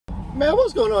Man,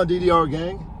 what's going on, DDR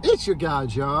gang? It's your guy,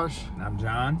 Josh. And I'm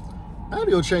John. I had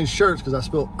to go change shirts because I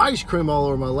spilled ice cream all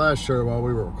over my last shirt while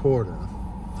we were recording.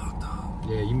 Fucked up.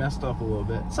 Yeah, you messed up a little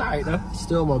bit. It's all right, though.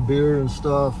 Still my beard and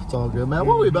stuff. It's all good, man.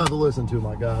 What are we about to listen to,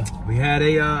 my guy? We had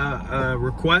a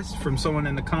request from someone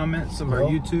in the comments of our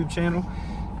YouTube channel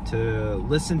to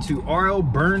listen to R.L.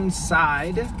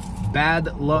 Burnside,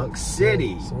 Bad Luck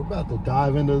City. So we're about to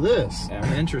dive into this. Yeah,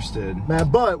 I'm interested. Man,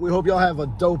 but we hope y'all have a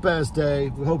dope-ass day.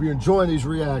 We hope you're enjoying these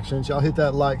reactions. Y'all hit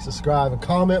that like, subscribe, and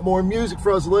comment more music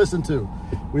for us to listen to.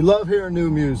 We love hearing new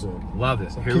music. Love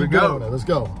it. So Here we go. Let's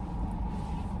go.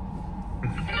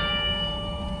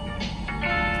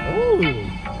 Ooh.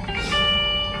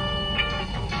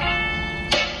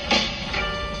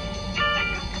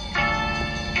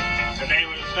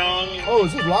 Oh,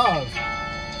 is this live?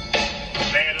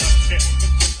 Bad Luck City.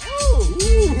 Ooh,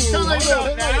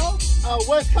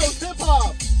 West Coast hip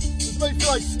hop. This makes me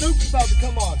feel like Snoop's about to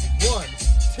come on. 1,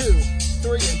 2,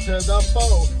 3, into the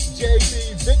foe.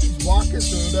 JB Vicky's walking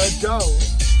through the door.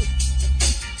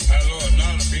 I know a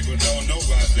lot of people don't know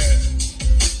about that.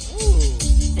 Ooh.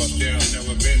 Because they have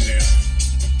never been there.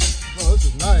 Oh, this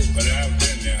is nice. But I've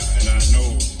been there and I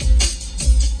know.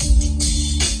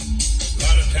 A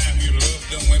lot of times you love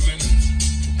them women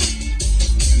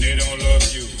and they don't love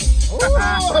you.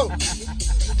 Oh,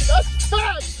 that's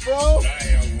facts, bro. But I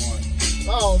have one.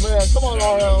 Oh, man. Come on, And I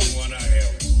RL. love the one I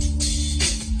have.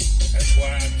 That's why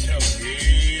I tell her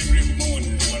every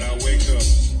morning when I wake up,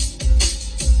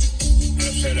 I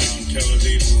sit down and tell her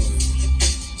these words.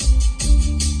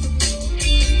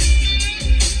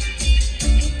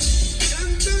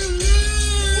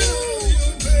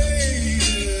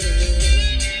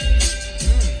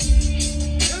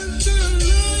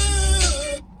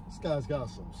 This guy's got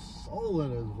some soul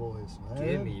in his voice, man.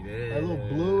 Give me this. A little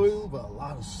bluey, but a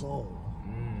lot of soul.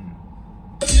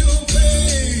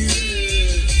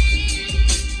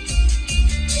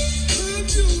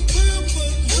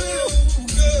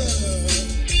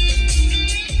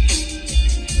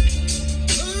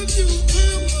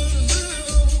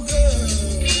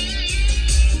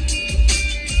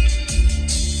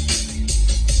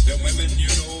 The women, you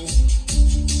know,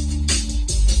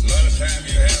 a lot of time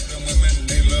you have them women,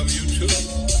 they love you too.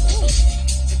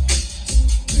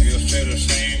 They'll say the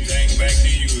same thing back to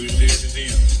you as they did to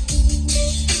them.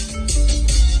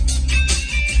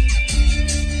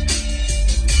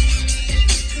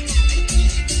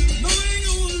 No, I ain't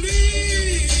gonna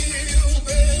leave,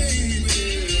 baby.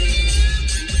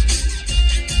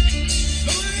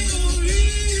 No, I ain't gonna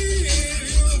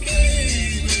leave,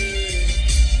 baby.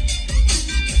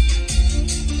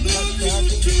 Love you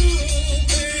too,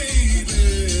 baby.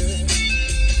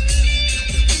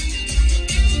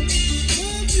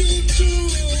 Love you too,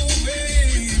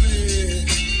 baby.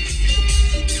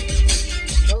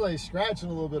 Sounds like he's scratching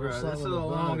a little bit or Bro, something. this is a in the back.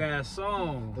 long-ass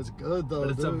song. It's good, though, But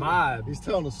it's a dude. vibe. He's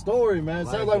telling a story, man. It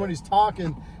sounds Like like it. when he's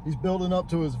talking, he's building up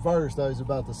to his verse that he's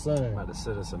about to sing. About to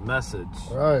send us a message.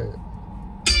 Right.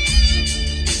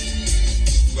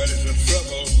 But it's a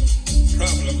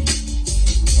problem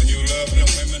when you love them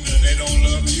women and they don't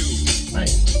love you. Man.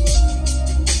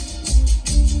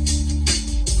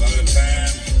 A lot of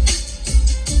times,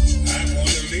 I want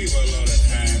to leave a lot of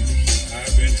times.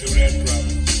 I've been through that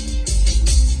problem.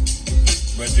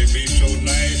 But they be so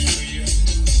nice to you,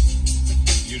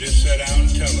 you just sit down and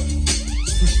tell them.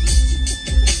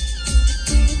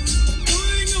 I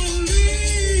ain't gonna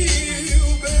leave you,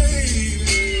 baby.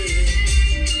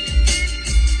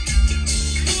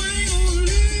 I ain't gonna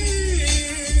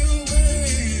leave you,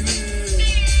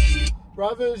 baby. Bro, I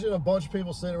envision a bunch of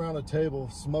people sitting around a table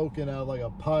smoking out like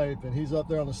a pipe, and he's up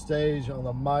there on the stage on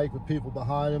the mic with people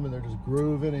behind him, and they're just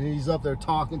grooving, and he's up there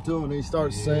talking to him, and he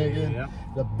starts singing. Yeah.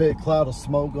 The big cloud of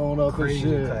smoke going up Crazy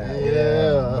and shit. class.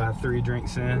 Yeah. About 3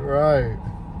 drinks in. Right.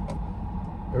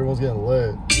 Everyone's getting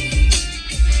lit. Love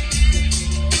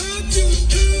you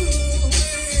too,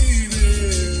 baby.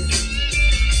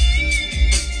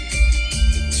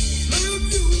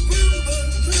 Love you from the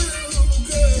time,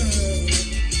 girl.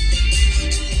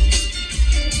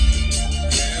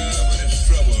 Yeah, but it's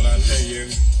trouble, I tell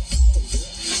you.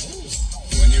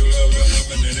 When you love them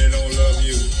women and they don't love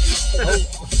you.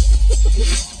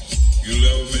 You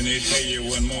love them and they tell you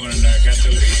one morning, I got to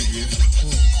leave you.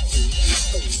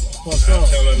 Fuck I up.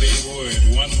 tell her these words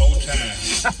one more time.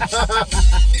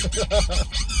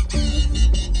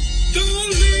 Don't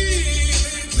leave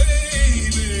me,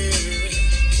 baby.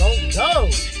 Don't go.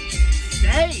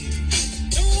 Stay.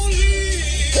 Don't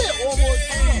leave Hit it one more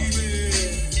time. me.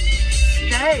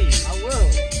 Stay. I will.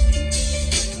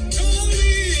 Don't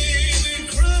leave me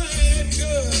crying,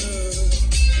 girl.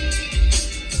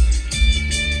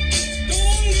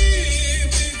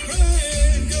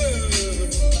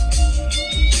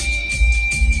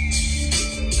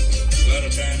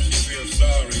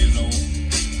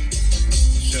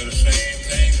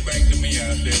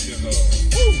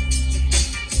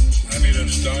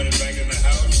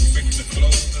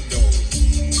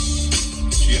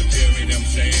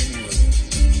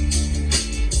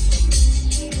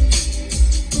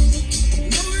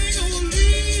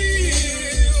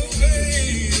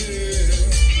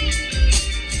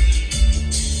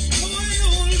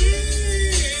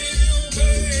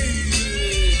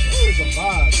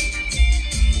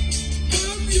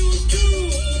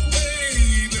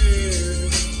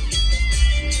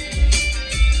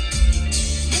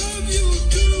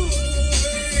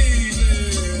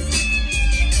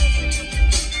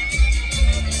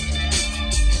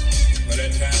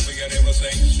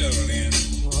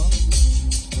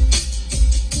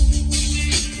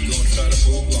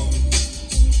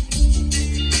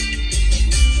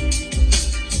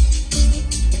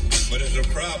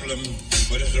 problem,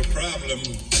 but it's a problem,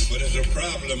 but it's a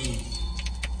problem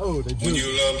Oh, they when do.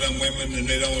 you love them women and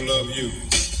they don't love you.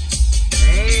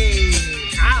 Hey,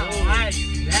 I like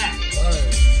that.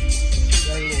 Alright.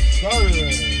 Got a little starter in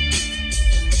it.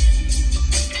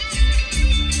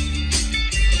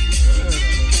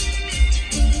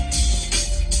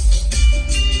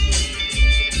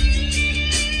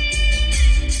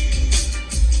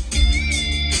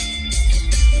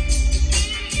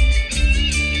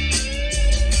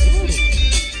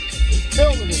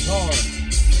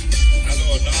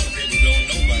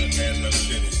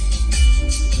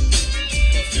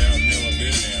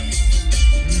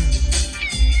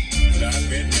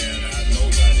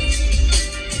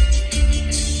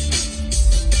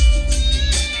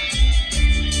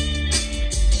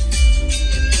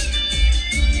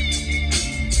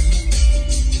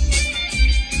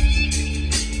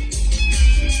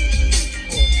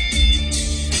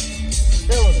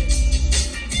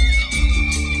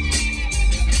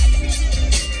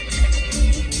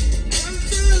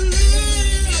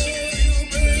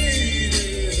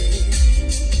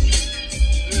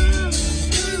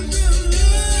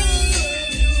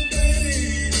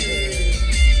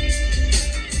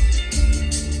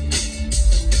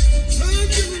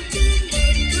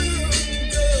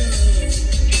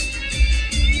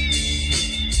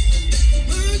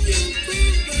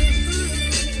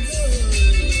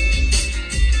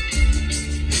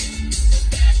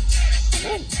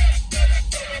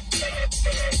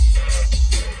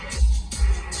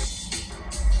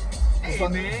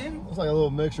 Man, it's like a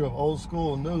little mixture of old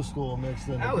school and new school mixed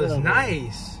in. That was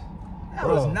nice. That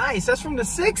was nice. That's from the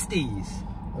 60s.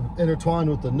 Intertwined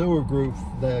with the newer group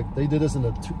that they did this in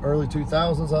the early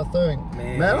 2000s, I think.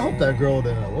 Man, I hope that girl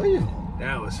didn't leave.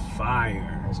 That was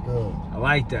fire. That's good. I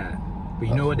like that. But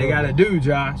you know what they gotta do,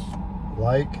 Josh?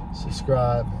 Like,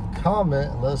 subscribe,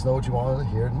 comment, and let us know what you want to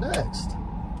hear next.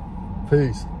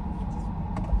 Peace.